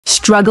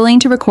Struggling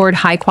to record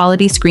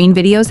high-quality screen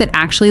videos that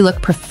actually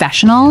look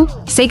professional?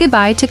 Say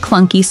goodbye to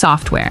clunky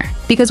software,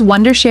 because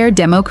Wondershare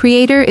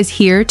DemoCreator is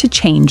here to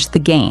change the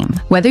game.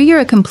 Whether you're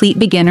a complete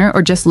beginner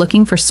or just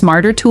looking for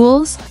smarter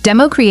tools,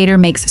 DemoCreator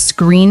makes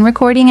screen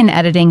recording and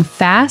editing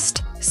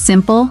fast,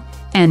 simple,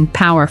 and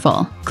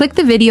powerful. Click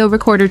the Video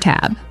Recorder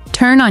tab.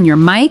 Turn on your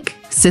mic,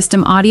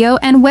 system audio,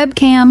 and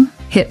webcam.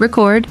 Hit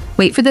record,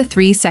 wait for the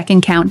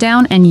 3-second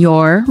countdown, and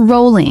you're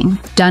rolling.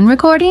 Done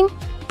recording?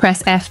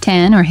 Press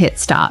F10 or hit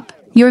stop.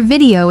 Your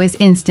video is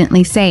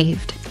instantly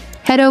saved.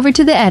 Head over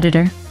to the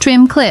editor,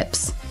 trim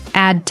clips,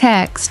 add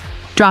text,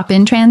 drop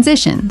in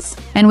transitions.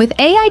 And with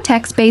AI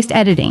text-based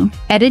editing,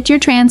 edit your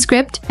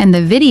transcript and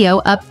the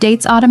video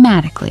updates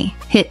automatically.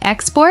 Hit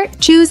export,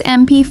 choose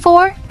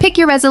MP4, pick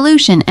your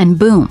resolution, and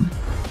boom!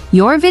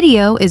 Your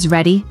video is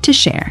ready to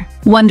share.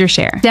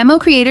 Wondershare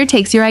DemoCreator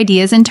takes your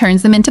ideas and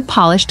turns them into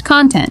polished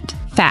content,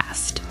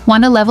 fast.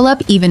 Want to level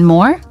up even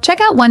more?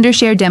 Check out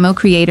Wondershare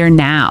DemoCreator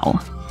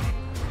now.